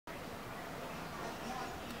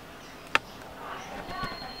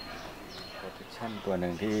นตัวห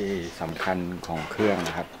นึ่งที่สำคัญของเครื่อง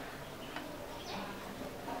นะครับ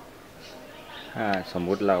ถ้าสม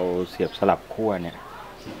มุติเราเสียบสลับขั้วเนี่ย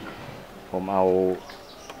ผมเอา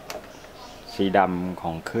สีดำข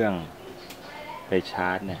องเครื่องไปชา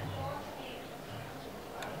ร์จเนี่ย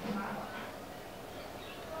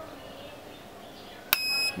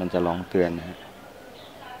มันจะร้องเตือนนะฮะ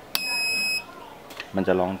มันจ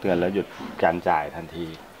ะร้องเตือนแล้วหยุดการจ่ายทันที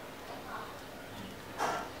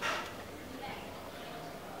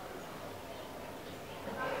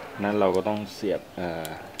นั้นเราก็ต้องเสียบ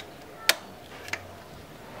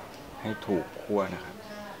ให้ถูกขั้วนะครับ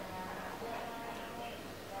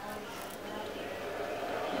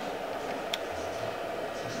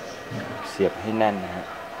เสียบให้แน่นนะฮะ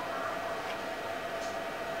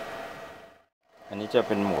อันนี้จะเ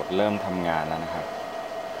ป็นโหมดเริ่มทำงานแล้วนะครับ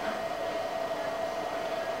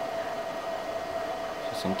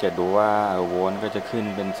สังเกตดูว่าโวลต์ก็จะขึ้น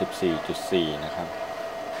เป็น 14.4 นะครับ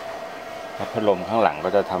แล้วพัดลมข้างหลังก็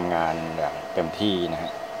จะทำงานอย่างเต็มที่นะฮ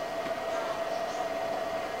ะ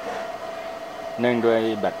เนื่องด้วย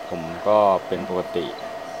แบตผมก็เป็นปกติ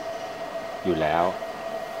อยู่แล้ว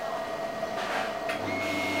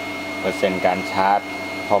เปอร์เซ็นต์การชาร์จ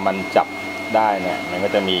พอมันจับได้เนี่ยมันก็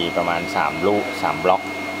จะมีประมาณ3ลูก3บล็อก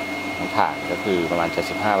ของฐานก็คือประมาณ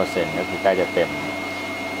 75% ก็คือใกล้จะเต็ม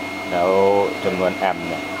แล้วจำนวนแอมป์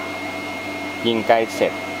เนี่ยยิ่งใกล้เสร็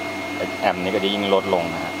จแอมป์นี้ก็จะยิ่งลดลง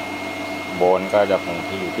นะฮะโวลต์ก็จะคง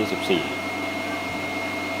ที่อยู่ที่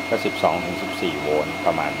14ก็12 ถึง 14 โวลต์ป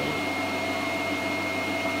ระมาณนี้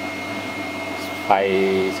ไฟ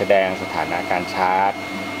แสดงสถานะการชาร์จ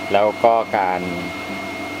แล้วก็การ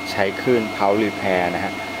ใช้คลื่น power repair นะฮ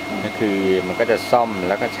ะก็คือมันก็จะซ่อม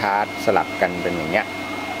แล้วก็ชาร์จสลับกันเป็นอย่างเงี้ย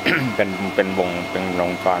เป็นว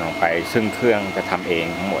งจรออกไปซึ่งเครื่องจะทำเอง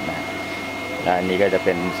ทั้งหมดนะและอันนี้ก็จะเ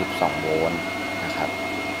ป็น12 โวลต์นะครับ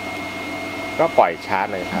ก็ปล่อยชาร์จ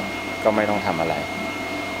เลยครับก็ไม่ต้องทำอะไร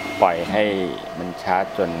ปล่อยให้มันชาร์จ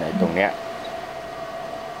จนในตรงเนี้ย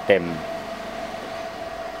เต็ม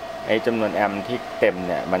ไอ้จำนวนแอมป์ที่เต็ม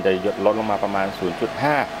เนี่ยมันจะลดลงมาประมาณ 0.5 0.6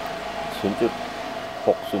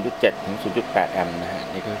 0.7 ถึง 0.8 แอมป์นะฮะ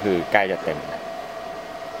นี่ก็คือใกล้จะเต็ม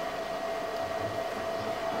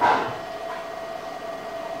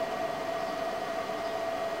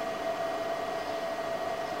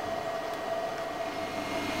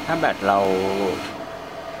ถ้าแบตเรา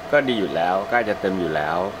ก็ดีอยู่แล้วใกล้จะเต็มอยู่แล้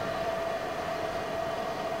ว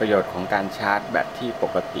ประโยชน์ของการชาร์จแบตที่ป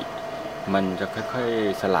กติมันจะค่อย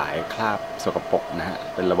ๆสลายคราบสกปรกนะฮะ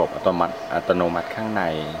เป็นระบบอัตโนมัติข้างใน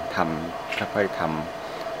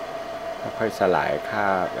ค่อยๆสลายครา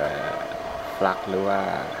บฟลักหรือว่า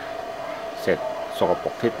เศษสกปร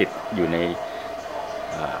กที่ติดอยู่ใน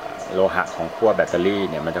โลหะของขั้วแบตเตอรี่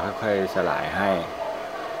เนี่ยมันจะค่อยๆสลายให้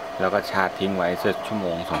แล้วก็ชาร์จทิ้งไว้สัก1 ชั่วโม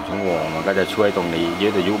ง 2 ชั่วโมงมันก็จะช่วยตรงนี้ยื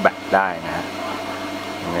ดอายุแบตได้นะฮะ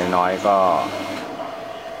อย่างน้อยๆก็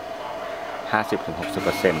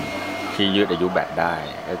 50-60% ที่ยืดอายุแบตได้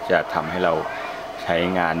ก็จะทำให้เราใช้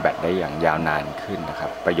งานแบตได้อย่างยาวนานขึ้นนะครั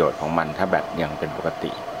บประโยชน์ของมันถ้าแบตยังเป็นปก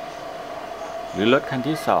ติหรือรถคัน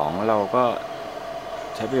ที่2เราก็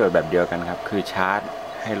ใช้ประโยชน์แบบเดียวกันครับคือชาร์จ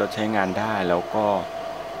ให้รถใช้งานได้แล้วก็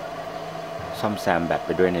ซ่อมแซมแบตไป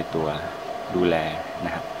ด้วยในตัวดูแลน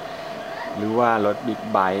ะครับหรือว่ารถบิ๊ก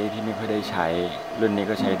ไบค์ที่ไม่ค่อยได้ใช้รุ่นนี้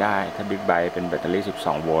ก็ใช้ได้ถ้าบิ๊กไบค์เป็นแบตเตอรี่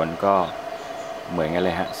12 โวลต์ก็เหมือนกันเล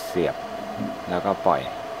ยฮะเสียบแล้วก็ปล่อย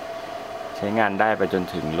ใช้งานได้ไปจน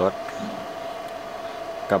ถึงรถ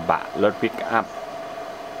กระบะรถปิกอัพ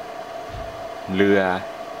เรือ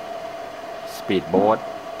สปีดโบ๊ท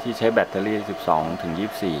ที่ใช้แบตเตอรี่12 ถึง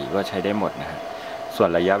 24ก็ใช้ได้หมดนะฮะส่วน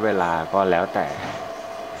ระยะเวลาก็แล้วแต่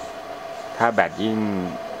ถ้าแบตยิ่ง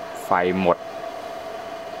ไฟหมด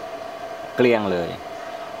เกลี้ยงเลย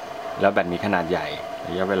แล้วแบตมีขนาดใหญ่ร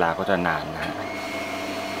ะยะเวลาก็จะนานนะฮะ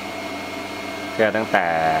แค่ตั้งแต่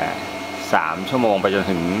3 ชั่วโมงไปจน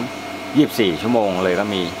ถึง24 ชั่วโมงเลยก็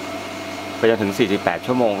มีไปจนถึง48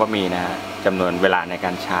 ชั่วโมงก็มีนะฮะจำนวนเวลาในก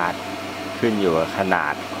ารชาร์จขึ้นอยู่กับขนา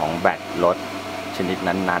ดของแบตรถชนิด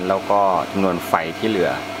นั้นๆแล้วก็จำนวนไฟที่เหลื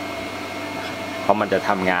อเพราะมันจะท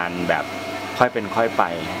ำงานแบบค่อยเป็นค่อยไป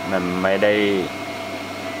มันไม่ได้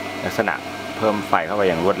ลักษณะเพิ่มไฟเข้าไป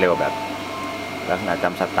อย่างรวดเร็วแบบลักษณะจ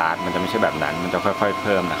ำสตาร์ทมันจะไม่ใช่แบบนั้นมันจะค่อยๆเ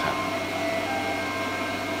พิ่มนะครับ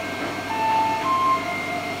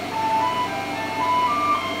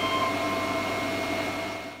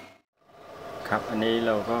ครับอันนี้เ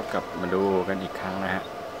ราก็กลับมาดูกันอีกครั้งนะฮะ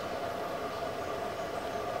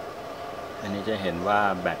อันนี้จะเห็นว่า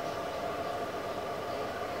แบต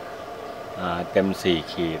เต็ม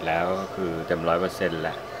4 ขีดแล้วก็คือเต็ม 100% แ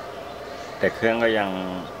ล้วแต่เครื่องก็ยัง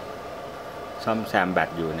ซ่อมแซมแบต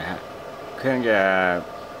อยู่นะฮะเครื่องจะ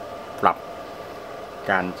ปรับ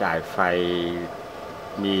การจ่ายไฟ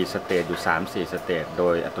มีสเตจอยู่ 3-4 สเตจโด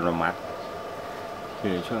ยอัตโนมัติคื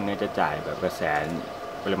อช่วงนี้จะจ่ายแบบกระแส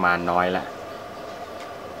ปริมาณน้อยละ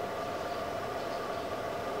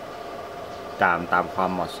ตามควา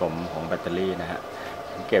มเหมาะสมของแบตเตอรี่นะฮะ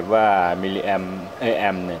สังเกตว่ามิลลิแอมแอ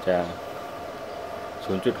มเนี่ยจะ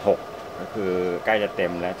 0.6 ก็คือใกล้จะเต็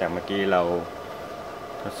มแล้วจากเมื่อกี้เรา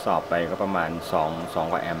ทดสอบไปก็ประมาณ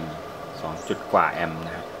2กว่าแอมป์2 จุดกว่าแอมป์น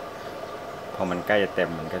ะฮะพอมันใกล้จะเต็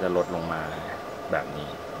มมันก็จะลดลงมาแบบนี้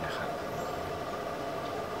นะครับ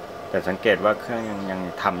แต่สังเกตว่าเครื่องยัง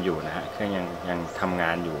ทำอยู่นะฮะเครื่องยังทำง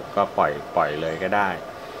านอยู่ก็ปล่อยเลยก็ได้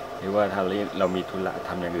หรือว่าถ้าเรามีธุระท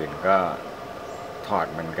ำอย่างอื่นก็ถอด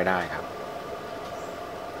มันก็ได้ครับ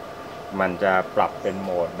มันจะปรับเป็นโหม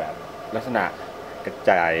ดแบบลักษณะกระ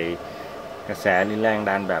จายกระแสหรือแรง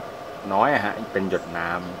ดันแบบน้อยฮะเป็นหยดน้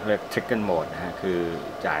ำเรียก trickle mode นะฮะคือ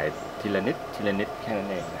จ่ายทีละนิดแค่นั้น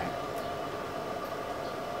เองนะฮะ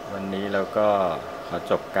วันนี้เราก็ขอ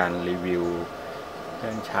จบการรีวิวเค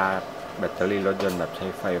รื่องชาร์จแบตเตอรี่รถยนต์แบบใช้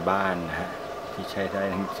ไฟบ้านนะฮะที่ใช้ได้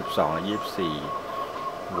ทั้ง12 และ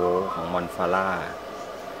 24 โวลต์ของ Monfara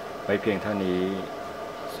ไว้เพียงเท่านี้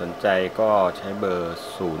สนใจก็ใช้เบอร์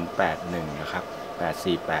 081 นะครับ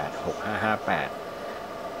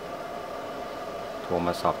 848-6558 โทรม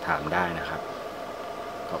าสอบถามได้นะครับ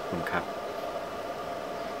ขอบคุณครับ